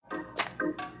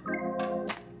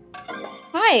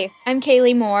Hi, I'm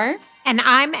Kaylee Moore. And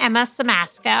I'm Emma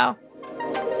Samasco.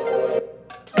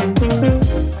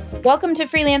 Welcome to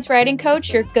Freelance Writing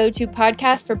Coach, your go-to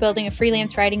podcast for building a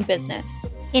freelance writing business.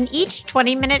 In each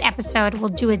 20-minute episode, we'll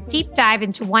do a deep dive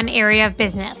into one area of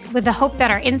business with the hope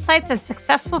that our insights as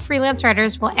successful freelance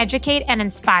writers will educate and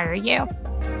inspire you.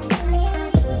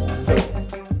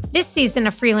 This season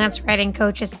of Freelance Writing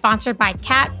Coach is sponsored by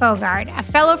Kat Bogard, a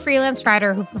fellow freelance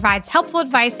writer who provides helpful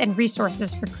advice and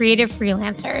resources for creative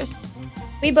freelancers.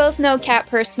 We both know Kat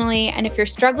personally, and if you're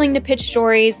struggling to pitch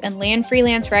stories and land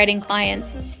freelance writing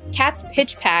clients, Kat's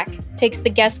Pitch Pack takes the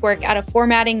guesswork out of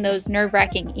formatting those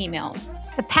nerve-wracking emails.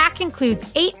 The pack includes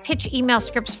 8 pitch email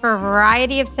scripts for a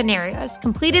variety of scenarios,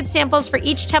 completed samples for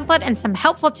each template, and some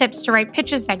helpful tips to write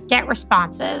pitches that get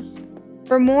responses.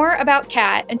 For more about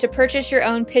Kat and to purchase your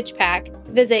own pitch pack,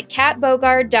 visit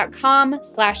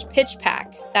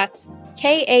katbogard.com/pitchpack. That's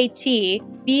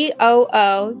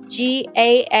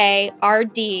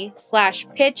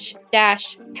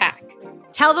KATBOGAARD/pitch-pack.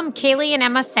 Tell them Kaylee and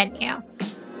Emma sent you.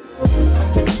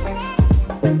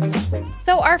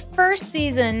 So our first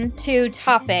season 2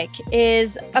 topic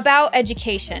is about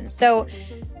education. So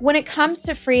when it comes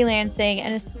to freelancing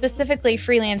and specifically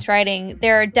freelance writing,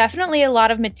 there are definitely a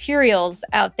lot of materials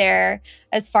out there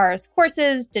as far as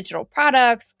courses, digital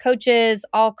products, coaches,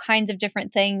 all kinds of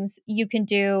different things you can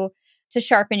do to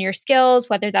sharpen your skills,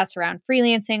 whether that's around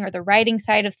freelancing or the writing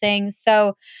side of things.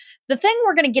 So the thing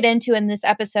we're going to get into in this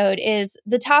episode is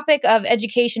the topic of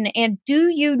education and do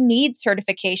you need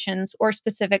certifications or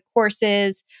specific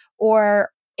courses or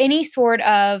any sort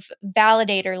of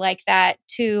validator like that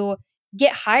to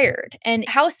get hired, and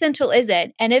how essential is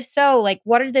it? And if so, like,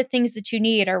 what are the things that you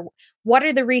need, or what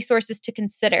are the resources to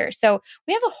consider? So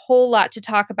we have a whole lot to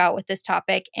talk about with this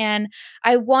topic. And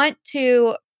I want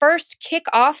to first kick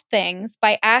off things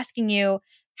by asking you,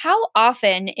 how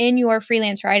often in your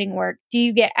freelance writing work do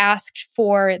you get asked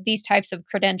for these types of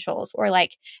credentials or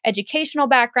like educational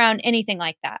background, anything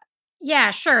like that?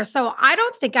 Yeah, sure. So I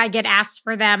don't think I get asked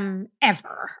for them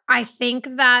ever. I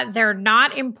think that they're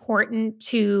not important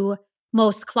to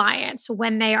most clients.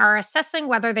 When they are assessing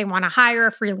whether they want to hire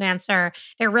a freelancer,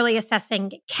 they're really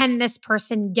assessing, can this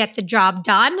person get the job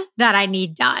done that I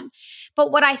need done?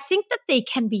 But what I think that they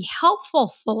can be helpful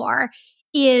for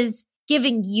is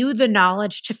giving you the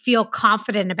knowledge to feel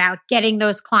confident about getting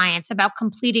those clients, about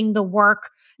completing the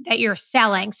work that you're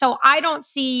selling. So I don't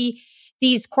see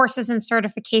these courses and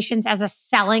certifications as a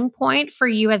selling point for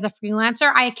you as a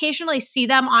freelancer. I occasionally see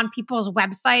them on people's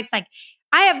websites, like,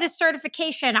 I have this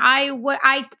certification.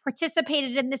 I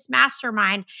participated in this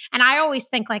mastermind. And I always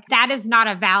think like that is not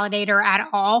a validator at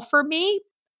all for me.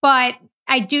 But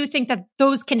I do think that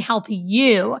those can help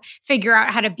you figure out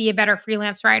how to be a better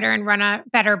freelance writer and run a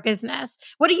better business.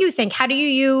 What do you think? How do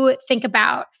you think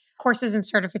about courses and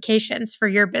certifications for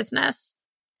your business?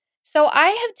 So I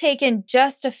have taken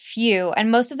just a few,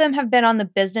 and most of them have been on the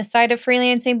business side of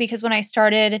freelancing because when I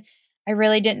started, I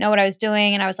really didn't know what I was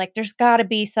doing. And I was like, there's got to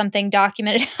be something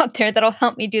documented out there that'll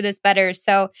help me do this better.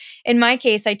 So in my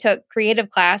case, I took creative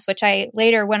class, which I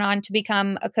later went on to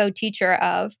become a co-teacher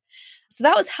of. So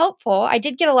that was helpful. I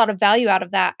did get a lot of value out of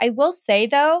that. I will say,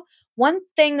 though, one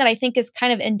thing that I think is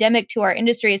kind of endemic to our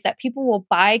industry is that people will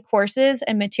buy courses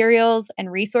and materials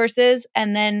and resources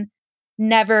and then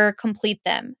never complete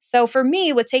them. So for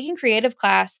me, with taking creative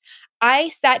class, I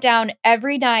sat down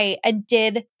every night and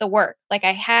did the work. Like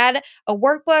I had a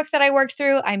workbook that I worked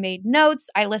through. I made notes.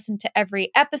 I listened to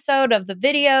every episode of the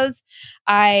videos.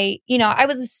 I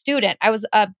was a student. I was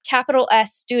a capital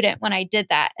S student when I did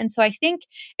that. And so I think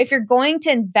if you're going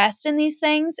to invest in these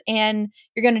things and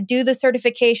you're going to do the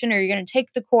certification or you're going to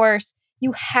take the course,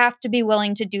 you have to be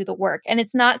willing to do the work. And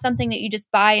it's not something that you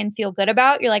just buy and feel good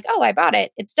about. You're like, oh, I bought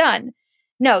it. It's done.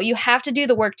 No, you have to do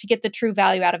the work to get the true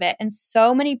value out of it. And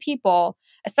so many people,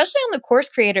 especially on the course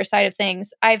creator side of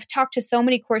things, I've talked to so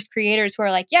many course creators who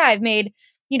are like, yeah, I've made,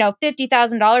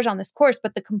 $50,000 on this course,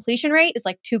 but the completion rate is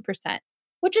like 2%,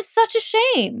 which is such a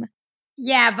shame.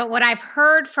 Yeah, but what I've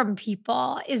heard from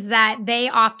people is that they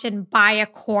often buy a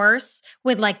course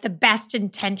with like the best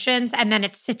intentions and then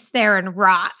it sits there and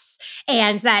rots.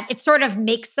 And that it sort of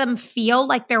makes them feel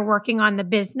like they're working on the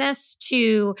business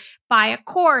to buy a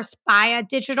course, buy a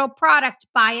digital product,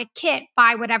 buy a kit,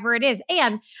 buy whatever it is.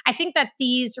 And I think that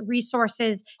these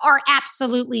resources are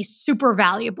absolutely super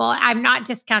valuable. I'm not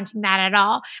discounting that at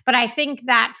all. But I think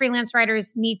that freelance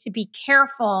writers need to be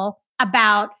careful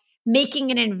about making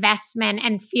an investment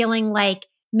and feeling like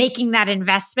making that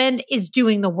investment is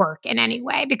doing the work in any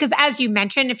way. Because as you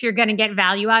mentioned, if you're going to get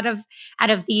value out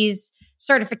of these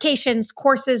certifications,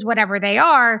 courses, whatever they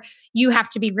are, you have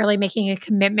to be really making a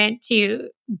commitment to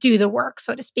do the work,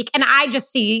 so to speak. And I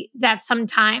just see that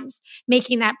sometimes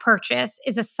making that purchase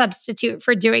is a substitute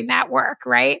for doing that work,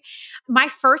 right? My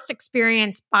first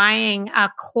experience buying a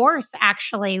course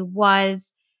actually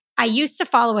was I used to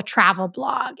follow a travel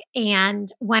blog.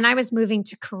 And when I was moving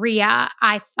to Korea,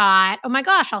 I thought, oh my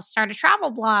gosh, I'll start a travel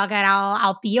blog and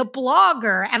I'll be a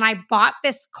blogger. And I bought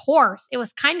this course. It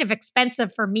was kind of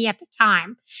expensive for me at the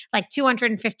time, like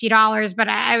 $250, but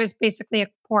I was basically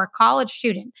a poor college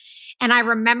student. And I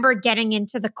remember getting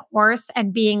into the course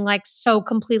and being like so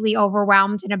completely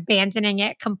overwhelmed and abandoning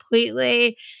it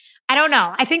completely. I don't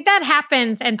know. I think that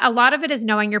happens. And a lot of it is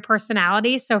knowing your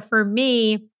personality. So for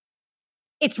me,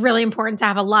 it's really important to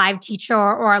have a live teacher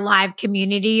or a live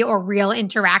community or real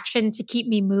interaction to keep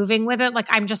me moving with it. Like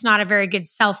I'm just not a very good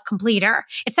self-completer.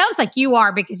 It sounds like you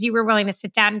are because you were willing to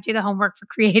sit down and do the homework for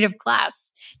creative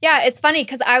class. Yeah, it's funny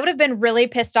because I would have been really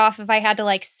pissed off if I had to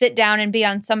like sit down and be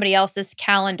on somebody else's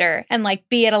calendar and like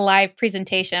be at a live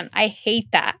presentation. I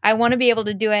hate that. I want to be able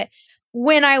to do it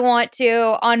when I want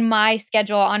to, on my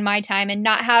schedule, on my time, and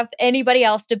not have anybody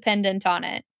else dependent on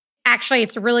it. Actually,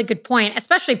 it's a really good point,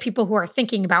 especially people who are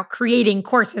thinking about creating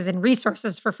courses and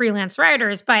resources for freelance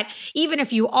writers. But even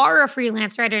if you are a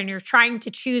freelance writer and you're trying to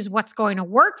choose what's going to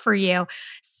work for you,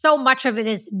 so much of it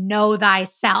is know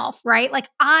thyself, right? Like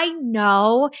I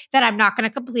know that I'm not going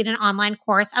to complete an online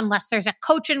course unless there's a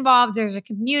coach involved, there's a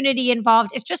community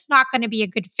involved. It's just not going to be a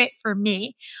good fit for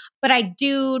me. But I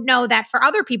do know that for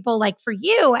other people, like for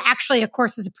you, actually a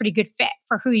course is a pretty good fit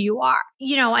for who you are.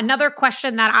 You know, another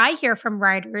question that I hear from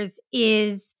writers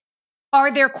is,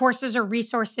 are there courses or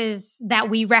resources that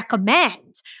we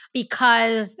recommend?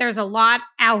 Because there's a lot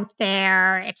out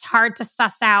there. It's hard to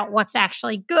suss out what's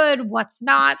actually good, what's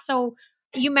not. So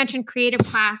you mentioned Creative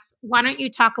Class. Why don't you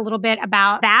talk a little bit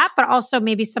about that, but also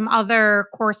maybe some other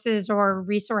courses or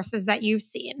resources that you've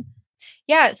seen?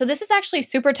 Yeah, so this is actually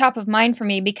super top of mind for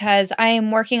me because I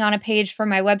am working on a page for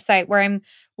my website where I'm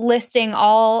listing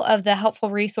all of the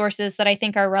helpful resources that I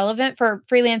think are relevant for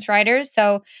freelance writers.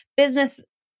 So business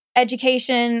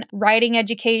education, writing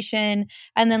education,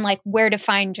 and then like where to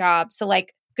find jobs. So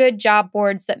like good job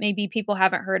boards that maybe people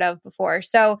haven't heard of before.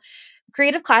 So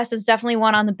Creative Class is definitely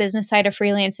one on the business side of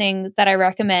freelancing that I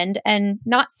recommend, and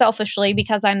not selfishly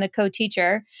because I'm the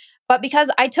co-teacher, but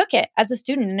because I took it as a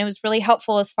student and it was really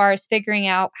helpful as far as figuring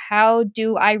out how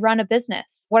do I run a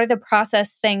business? What are the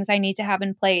process things I need to have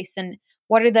in place? And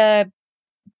what are the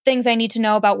things I need to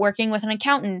know about working with an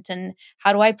accountant? And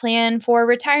how do I plan for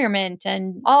retirement?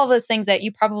 And all of those things that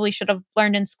you probably should have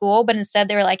learned in school, but instead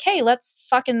they were like, hey, let's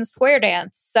fucking square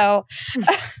dance. So,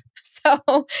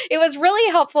 so it was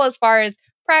really helpful as far as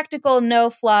practical, no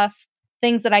fluff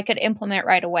things that I could implement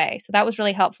right away. So that was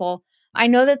really helpful. I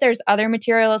know that there's other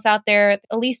materials out there.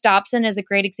 Elise Dobson is a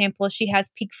great example. She has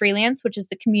Peak Freelance, which is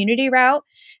the community route.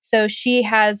 So she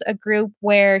has a group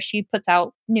where she puts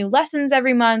out new lessons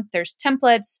every month. There's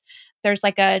templates. There's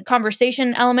like a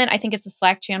conversation element. I think it's a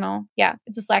Slack channel. Yeah,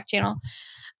 it's a Slack channel.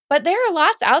 But there are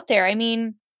lots out there. I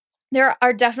mean, there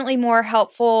are definitely more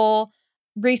helpful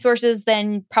resources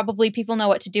than probably people know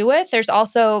what to do with. There's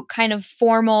also kind of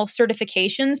formal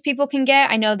certifications people can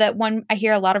get. I know that one I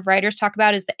hear a lot of writers talk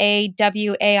about is the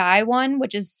AWAI one,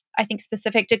 which is, I think,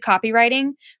 specific to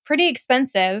copywriting. Pretty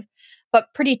expensive, but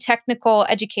pretty technical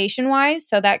education-wise.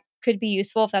 So that could be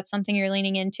useful if that's something you're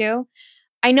leaning into.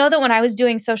 I know that when I was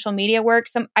doing social media work,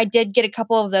 I did get a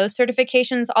couple of those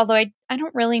certifications, although I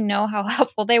don't really know how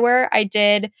helpful they were. I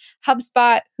did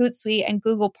HubSpot, Hootsuite, and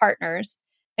Google Partners.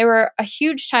 They were a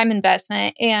huge time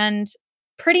investment and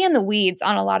pretty in the weeds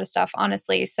on a lot of stuff,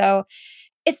 honestly. So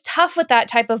it's tough with that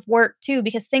type of work too,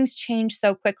 because things change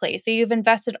so quickly. So you've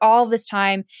invested all this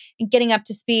time in getting up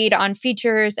to speed on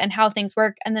features and how things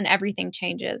work, and then everything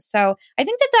changes. So I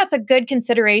think that that's a good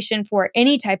consideration for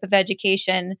any type of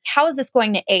education. How is this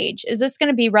going to age? Is this going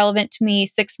to be relevant to me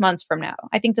 6 months from now?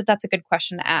 I think that that's a good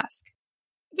question to ask.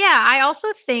 Yeah, I also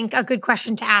think a good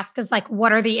question to ask is like,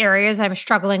 what are the areas I'm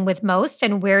struggling with most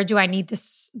and where do I need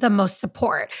the most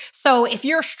support? So if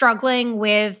you're struggling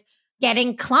with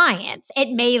getting clients, it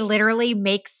may literally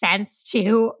make sense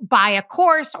to buy a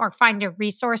course or find a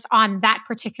resource on that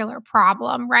particular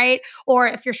problem, right? Or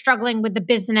if you're struggling with the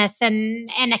business and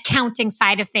accounting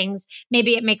side of things,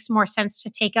 maybe it makes more sense to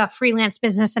take a freelance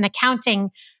business and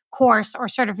accounting course or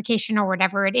certification or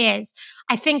whatever it is.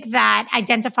 I think that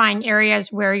identifying areas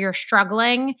where you're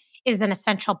struggling is an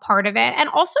essential part of it. And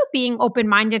also being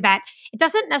open-minded that it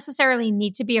doesn't necessarily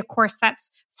need to be a course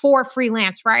that's for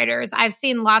freelance writers. I've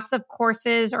seen lots of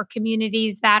courses or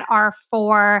communities that are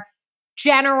for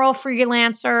general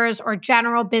freelancers or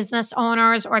general business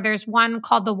owners, or there's one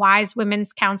called the Wise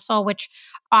Women's Council, which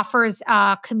offers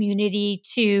a community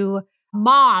to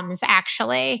moms,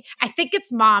 actually. I think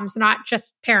it's moms, not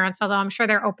just parents, although I'm sure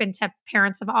they're open to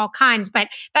parents of all kinds, but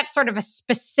that's sort of a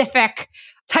specific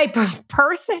type of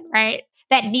person, right?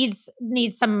 That needs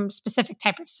some specific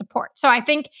type of support. So I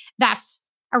think that's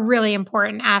a really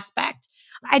important aspect.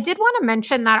 I did want to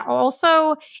mention that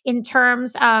also in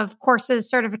terms of courses,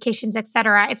 certifications, et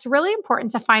cetera, it's really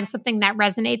important to find something that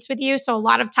resonates with you. So a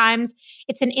lot of times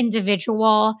it's an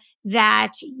individual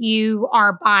that you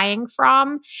are buying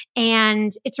from.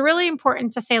 And it's really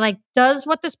important to say, like, does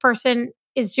what this person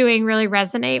is doing really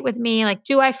resonate with me? Like,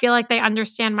 do I feel like they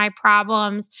understand my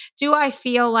problems? Do I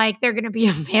feel like they're going to be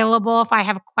available if I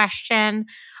have a question?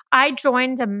 I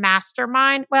joined a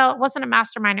mastermind. Well, it wasn't a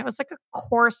mastermind. It was like a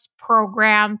course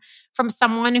program from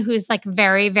someone who's like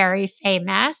very, very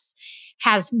famous,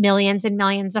 has millions and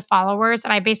millions of followers.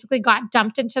 And I basically got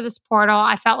dumped into this portal.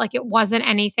 I felt like it wasn't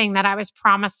anything that I was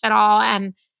promised at all.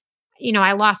 And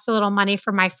I lost a little money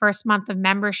for my first month of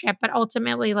membership, but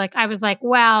ultimately, like, I was like,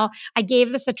 well, I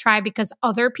gave this a try because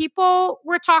other people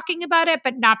were talking about it,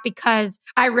 but not because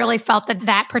I really felt that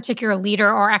that particular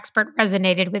leader or expert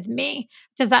resonated with me.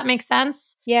 Does that make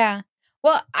sense? Yeah.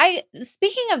 Well,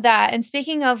 speaking of that and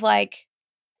speaking of like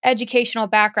educational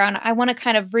background, I want to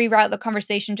kind of reroute the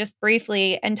conversation just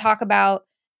briefly and talk about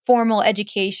formal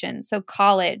education, so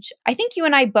college. I think you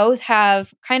and I both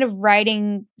have kind of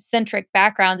writing-centric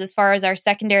backgrounds as far as our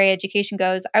secondary education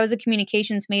goes. I was a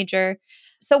communications major.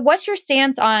 So what's your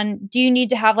stance on, do you need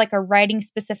to have like a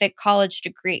writing-specific college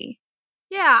degree?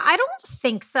 Yeah, I don't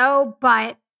think so,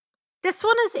 but this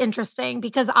one is interesting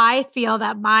because I feel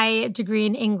that my degree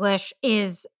in English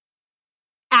is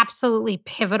absolutely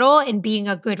pivotal in being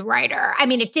a good writer. I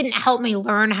mean, it didn't help me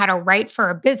learn how to write for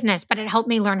a business, but it helped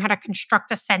me learn how to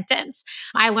construct a sentence.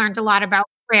 I learned a lot about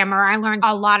grammar. I learned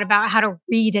a lot about how to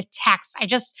read a text. I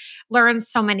just learned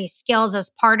so many skills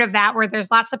as part of that, where there's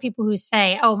lots of people who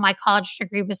say, oh, my college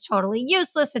degree was totally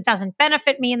useless. It doesn't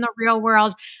benefit me in the real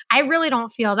world. I really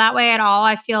don't feel that way at all.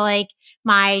 I feel like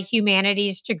my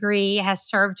humanities degree has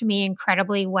served me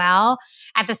incredibly well.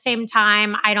 At the same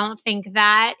time, I don't think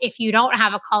that if you don't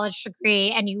have a college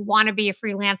degree and you want to be a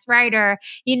freelance writer,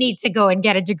 you need to go and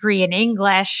get a degree in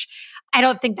English. I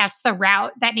don't think that's the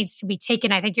route that needs to be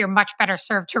taken. I think you're much better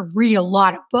served to read a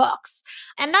lot of books.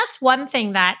 And that's one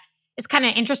thing that is kind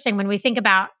of interesting when we think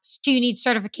about, do you need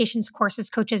certifications, courses,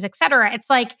 coaches, et cetera? It's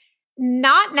like,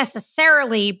 not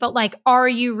necessarily, but like, are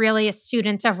you really a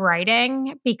student of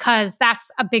writing? Because that's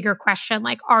a bigger question.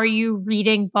 Like, are you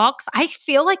reading books? I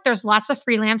feel like there's lots of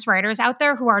freelance writers out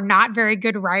there who are not very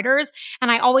good writers.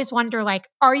 And I always wonder, like,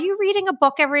 are you reading a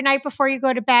book every night before you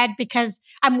go to bed? Because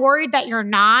I'm worried that you're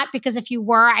not, because if you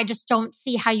were, I just don't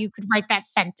see how you could write that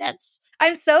sentence.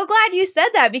 I'm so glad you said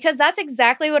that, because that's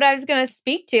exactly what I was going to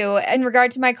speak to in regard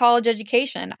to my college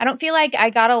education. I don't feel like I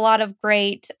got a lot of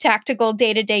great tactical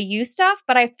day-to-day use stuff,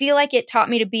 but I feel like it taught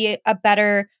me to be a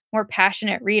better, more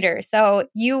passionate reader. So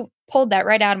you pulled that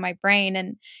right out of my brain.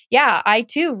 And yeah, I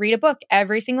too read a book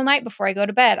every single night before I go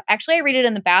to bed. Actually, I read it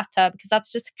in the bathtub because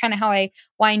that's just kind of how I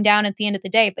wind down at the end of the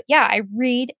day. But yeah, I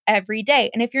read every day.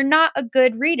 And if you're not a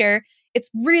good reader, it's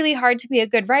really hard to be a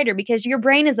good writer because your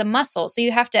brain is a muscle. So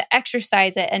you have to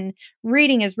exercise it. And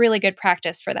reading is really good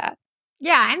practice for that.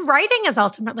 Yeah. And writing is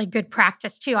ultimately good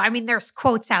practice too. I mean, there's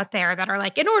quotes out there that are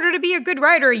like, in order to be a good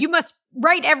writer, you must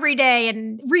write every day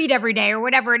and read every day or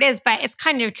whatever it is. But it's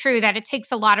kind of true that it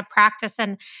takes a lot of practice.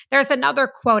 And there's another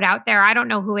quote out there. I don't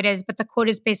know who it is, but the quote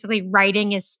is basically,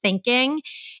 writing is thinking.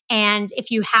 And if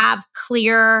you have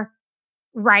clear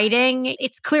writing,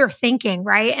 it's clear thinking,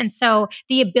 right? And so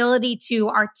the ability to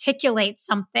articulate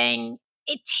something,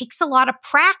 it takes a lot of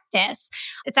practice.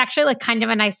 It's actually like kind of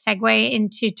a nice segue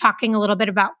into talking a little bit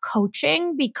about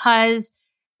coaching, because,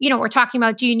 we're talking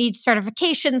about, do you need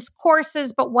certifications,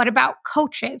 courses, but what about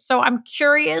coaches? So I'm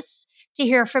curious to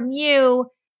hear from you,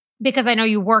 because I know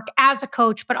you work as a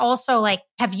coach, but also, like,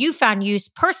 have you found use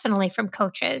personally from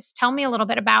coaches? Tell me a little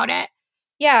bit about it.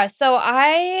 Yeah. So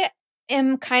I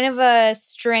am kind of a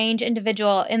strange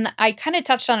individual I kind of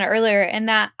touched on it earlier, in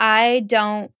that I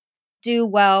don't do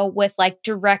well with like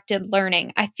directed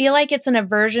learning. I feel like it's an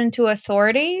aversion to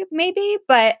authority maybe,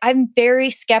 but I'm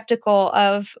very skeptical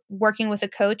of working with a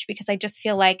coach because I just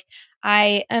feel like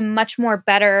I am much more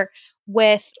better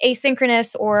with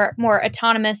asynchronous or more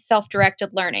autonomous self-directed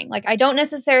learning. Like, I don't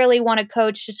necessarily want a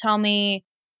coach to tell me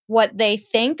what they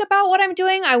think about what I'm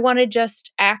doing. I want to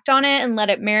just act on it and let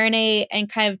it marinate and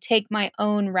kind of take my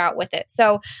own route with it.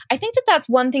 So I think that that's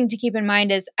one thing to keep in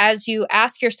mind is as you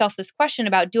ask yourself this question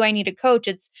about, do I need a coach?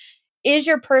 Is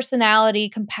your personality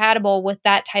compatible with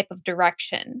that type of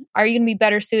direction? Are you going to be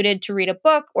better suited to read a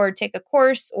book or take a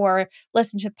course or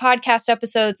listen to podcast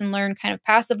episodes and learn kind of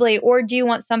passively? Or do you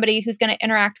want somebody who's going to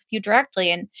interact with you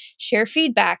directly and share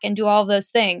feedback and do all of those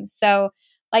things? So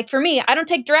like for me, I don't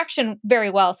take direction very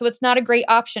well, so it's not a great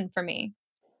option for me.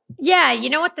 Yeah, you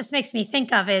know what this makes me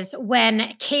think of is when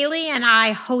Kaylee and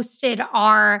I hosted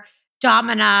our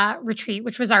Domina retreat,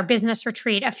 which was our business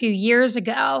retreat a few years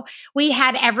ago, we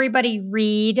had everybody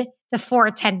read The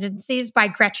Four Tendencies by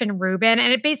Gretchen Rubin.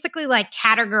 And it basically like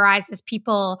categorizes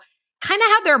people kind of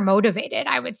how they're motivated,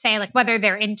 I would say, like whether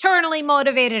they're internally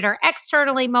motivated or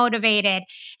externally motivated.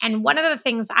 And one of the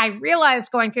things I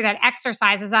realized going through that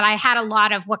exercise is that I had a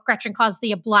lot of what Gretchen calls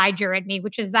the obliger in me,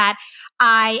 which is that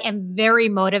I am very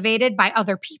motivated by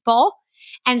other people.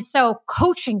 And so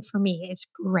coaching for me is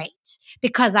great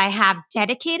because I have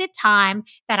dedicated time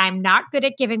that I'm not good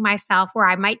at giving myself, where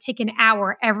I might take an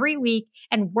hour every week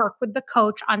and work with the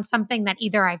coach on something that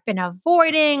either I've been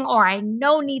avoiding or I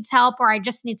know needs help or I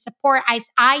just need support.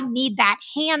 I need that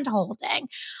hand holding.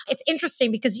 It's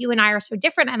interesting because you and I are so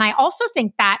different. And I also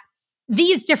think that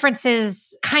these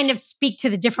differences kind of speak to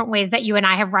the different ways that you and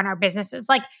I have run our businesses.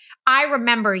 Like I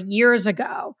remember years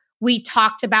ago, we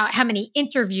talked about how many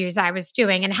interviews I was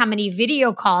doing and how many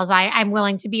video calls I'm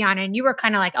willing to be on. And you were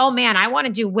kind of like, oh man, I want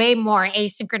to do way more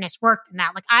asynchronous work than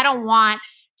that. Like, I don't want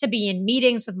to be in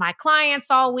meetings with my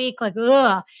clients all week. Like,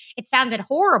 ugh, it sounded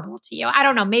horrible to you. I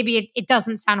don't know. Maybe it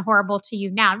doesn't sound horrible to you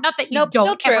now. Not that you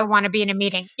don't ever want to be in a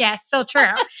meeting. Yes, still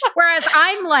true. Whereas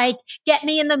I'm like, get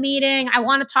me in the meeting. I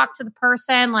want to talk to the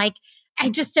person. Like, I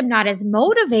just am not as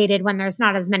motivated when there's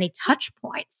not as many touch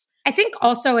points. I think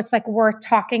also it's like worth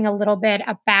talking a little bit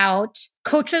about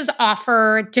coaches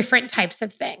offer different types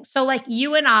of things. So like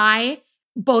you and I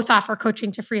both offer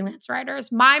coaching to freelance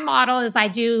writers. My model is I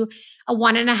do a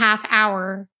 1.5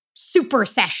 hour super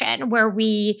session where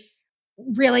we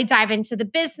really dive into the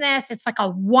business. It's like a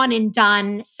one and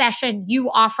done session.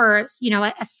 You offer, a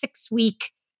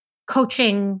 6-week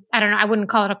coaching, I don't know, I wouldn't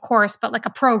call it a course, but like a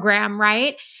program,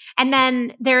 right? And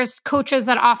then there's coaches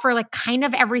that offer like kind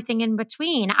of everything in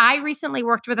between. I recently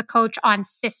worked with a coach on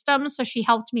systems. So she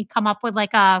helped me come up with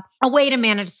like a way to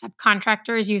manage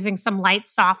subcontractors using some light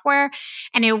software.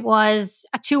 And it was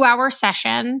a 2-hour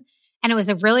session and it was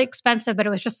a really expensive, but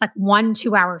it was just like 1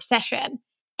 2-hour session.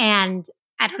 And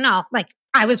I don't know, like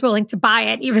I was willing to buy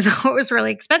it, even though it was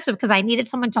really expensive because I needed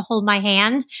someone to hold my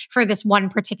hand for this one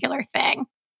particular thing.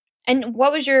 And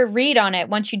what was your read on it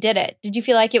once you did it? Did you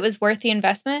feel like it was worth the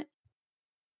investment?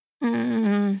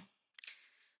 I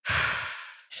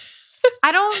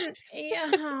don't.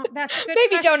 Yeah, that's a good Maybe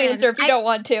question. don't answer if you don't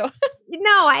want to.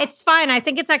 No, it's fine. I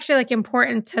think it's actually like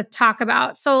important to talk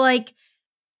about. So like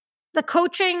the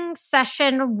coaching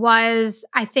session was,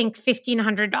 I think,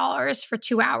 $1,500 for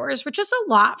 2 hours, which is a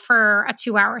lot for a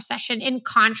 2-hour session. In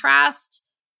contrast,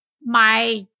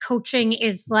 my coaching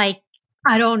is like,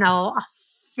 I don't know, a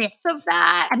fifth of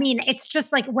that. I mean, it's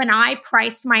just like when I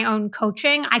priced my own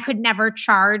coaching, I could never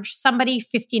charge somebody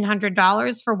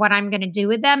 $1,500 for what I'm going to do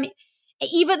with them,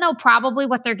 even though probably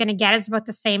what they're going to get is about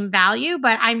the same value.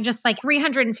 But I'm just like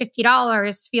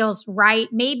 $350 feels right.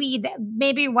 Maybe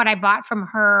what I bought from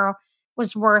her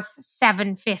was worth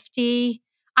 $750.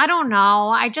 I don't know.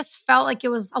 I just felt like it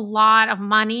was a lot of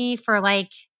money for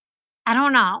like, I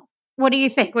don't know. What do you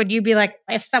think? Would you be like,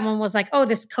 if someone was like, oh,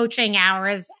 this coaching hour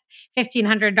is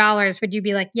 $1,500, would you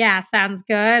be like, yeah, sounds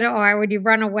good? Or would you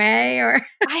run away? Or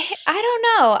I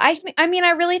don't know. I mean,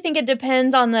 I really think it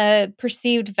depends on the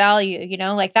perceived value,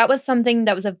 like that was something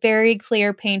that was a very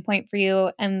clear pain point for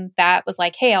you. And that was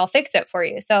like, hey, I'll fix it for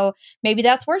you. So maybe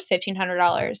that's worth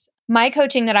 $1,500. My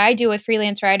coaching that I do with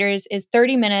freelance writers is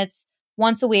 30 minutes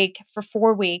once a week for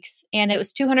 4 weeks. And it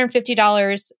was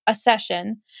 $250 a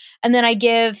session. And then I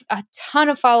give a ton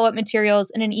of follow-up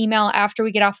materials in an email after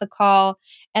we get off the call.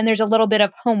 And there's a little bit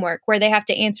of homework where they have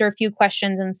to answer a few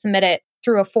questions and submit it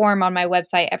through a form on my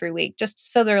website every week,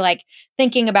 just so they're like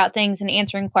thinking about things and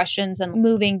answering questions and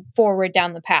moving forward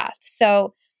down the path.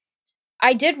 So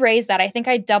I did raise that. I think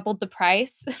I doubled the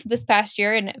price this past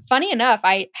year. And funny enough,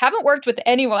 I haven't worked with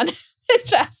anyone this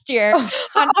past year.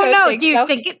 Oh no.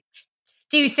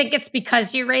 Do you think it's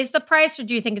because you raised the price, or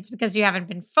do you think it's because you haven't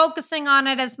been focusing on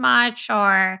it as much?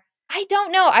 Or I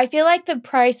don't know. I feel like the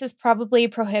price is probably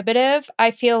prohibitive.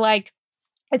 I feel like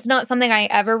it's not something I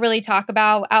ever really talk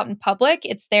about out in public.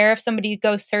 It's there if somebody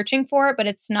goes searching for it, but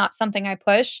it's not something I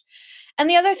push. And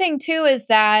the other thing too is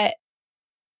that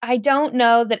I don't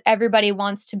know that everybody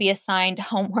wants to be assigned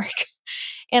homework.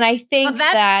 And I think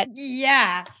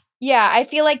yeah, I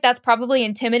feel like that's probably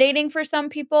intimidating for some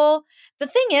people. The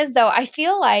thing is, though, I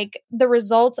feel like the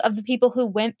results of the people who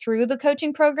went through the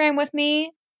coaching program with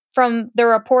me, from the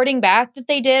reporting back that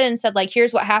they did and said, like,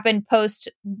 here's what happened post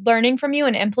learning from you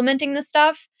and implementing this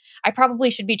stuff, I probably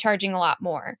should be charging a lot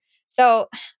more. So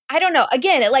I don't know.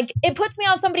 Again, it puts me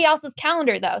on somebody else's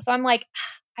calendar, though. So I'm like,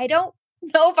 I don't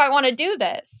know if I want to do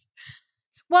this.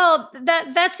 Well,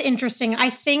 that's interesting. I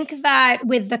think that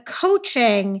with the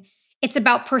coaching, it's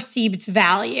about perceived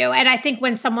value. And I think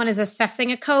when someone is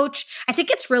assessing a coach, I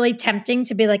think it's really tempting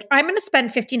to be like, I'm going to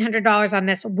spend $1,500 on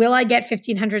this. Will I get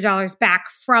 $1,500 back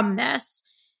from this?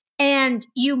 And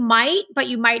you might, but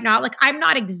you might not. Like, I'm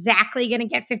not exactly going to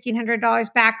get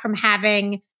 $1,500 back from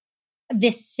having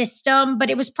this system,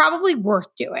 but it was probably worth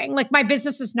doing. Like, my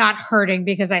business is not hurting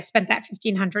because I spent that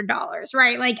 $1,500,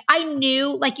 right? Like, I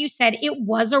knew, like you said, it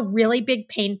was a really big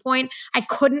pain point. I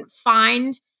couldn't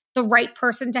find the right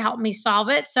person to help me solve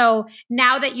it. So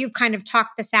now that you've kind of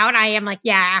talked this out, I am like,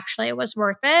 yeah, actually it was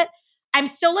worth it. I'm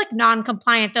still like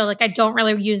non-compliant though. Like, I don't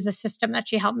really use the system that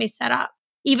she helped me set up,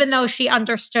 even though she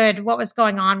understood what was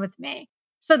going on with me.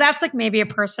 So that's like maybe a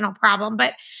personal problem.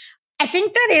 But I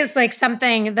think that is like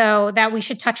something though that we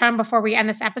should touch on before we end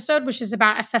this episode, which is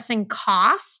about assessing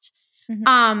cost.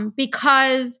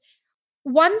 Because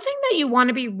one thing that you want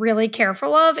to be really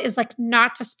careful of is like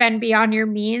not to spend beyond your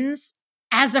means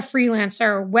as a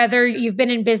freelancer, whether you've been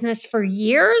in business for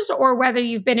years or whether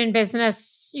you've been in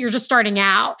business, you're just starting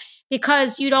out,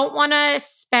 because you don't want to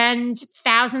spend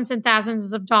thousands and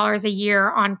thousands of dollars a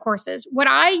year on courses. What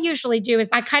I usually do is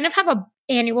I kind of have an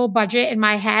annual budget in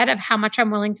my head of how much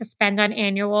I'm willing to spend on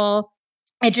annual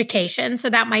education. So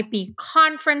that might be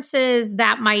conferences,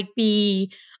 that might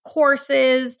be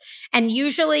courses. And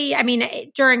usually, I mean,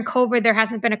 during COVID, there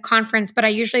hasn't been a conference, but I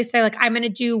usually say like, I'm going to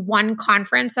do one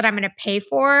conference that I'm going to pay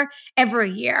for every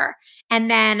year.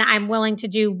 And then I'm willing to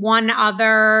do one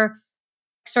other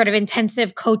sort of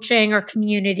intensive coaching or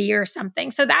community or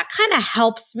something. So that kind of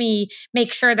helps me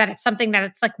make sure that it's something that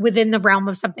it's like within the realm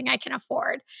of something I can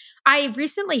afford. I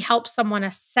recently helped someone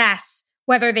assess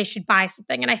whether they should buy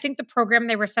something. And I think the program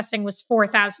they were assessing was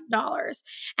 $4,000.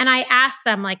 And I asked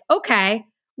them like, okay,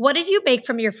 what did you make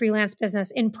from your freelance business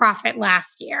in profit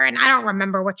last year? And I don't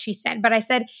remember what she said, but I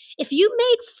said, if you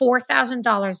made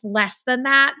 $4,000 less than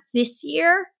that this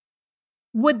year,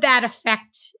 would that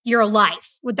affect your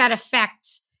life? Would that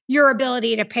affect your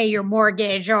ability to pay your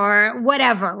mortgage or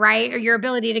whatever, right? Or your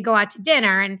ability to go out to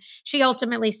dinner? And she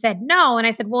ultimately said no. And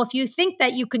I said, well, if you think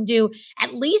that you can do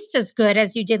at least as good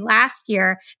as you did last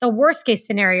year, the worst case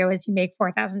scenario is you make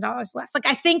 $4,000 less. Like,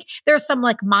 I think there's some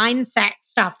like mindset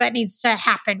stuff that needs to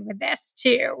happen with this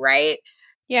too, right?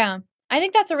 Yeah, I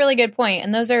think that's a really good point.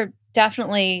 And those are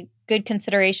definitely good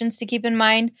considerations to keep in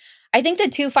mind. I think the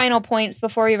two final points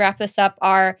before we wrap this up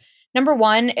are, number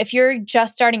one, if you're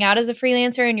just starting out as a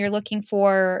freelancer and you're looking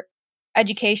for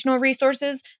educational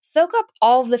resources, soak up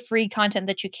all of the free content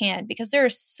that you can, because there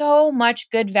is so much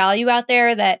good value out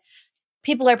there that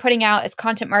people are putting out as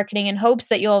content marketing in hopes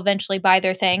that you'll eventually buy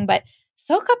their thing. But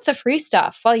soak up the free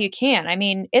stuff while you can. I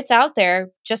mean, it's out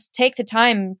there. Just take the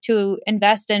time to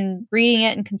invest in reading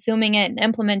it and consuming it and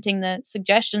implementing the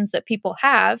suggestions that people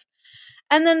have.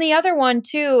 And then the other one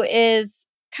too is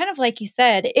kind of like you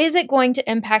said, is it going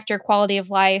to impact your quality of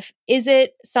life? Is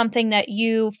it something that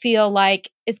you feel like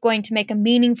is going to make a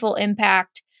meaningful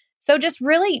impact? So just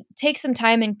really take some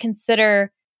time and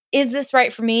consider, is this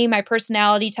right for me, my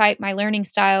personality type, my learning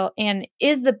style? And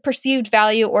is the perceived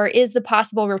value or is the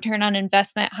possible return on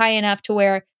investment high enough to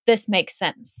where this makes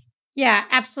sense? Yeah,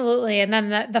 absolutely. And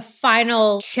then the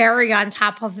final cherry on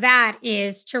top of that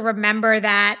is to remember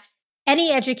that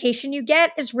any education you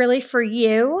get is really for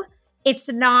you. It's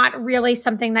not really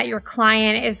something that your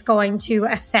client is going to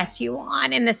assess you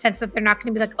on, in the sense that they're not going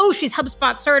to be like, oh, she's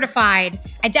HubSpot certified,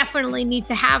 I definitely need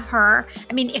to have her.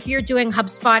 I mean, if you're doing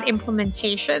HubSpot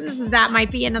implementations, that might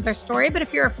be another story. But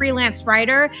if you're a freelance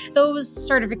writer, those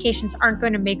certifications aren't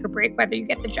going to make or break whether you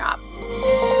get the job.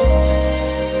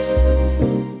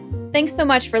 Thanks so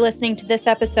much for listening to this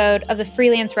episode of the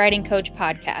Freelance Writing Coach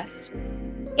podcast.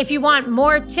 If you want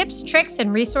more tips, tricks,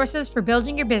 and resources for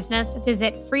building your business,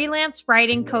 visit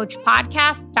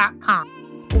freelancewritingcoachpodcast.com.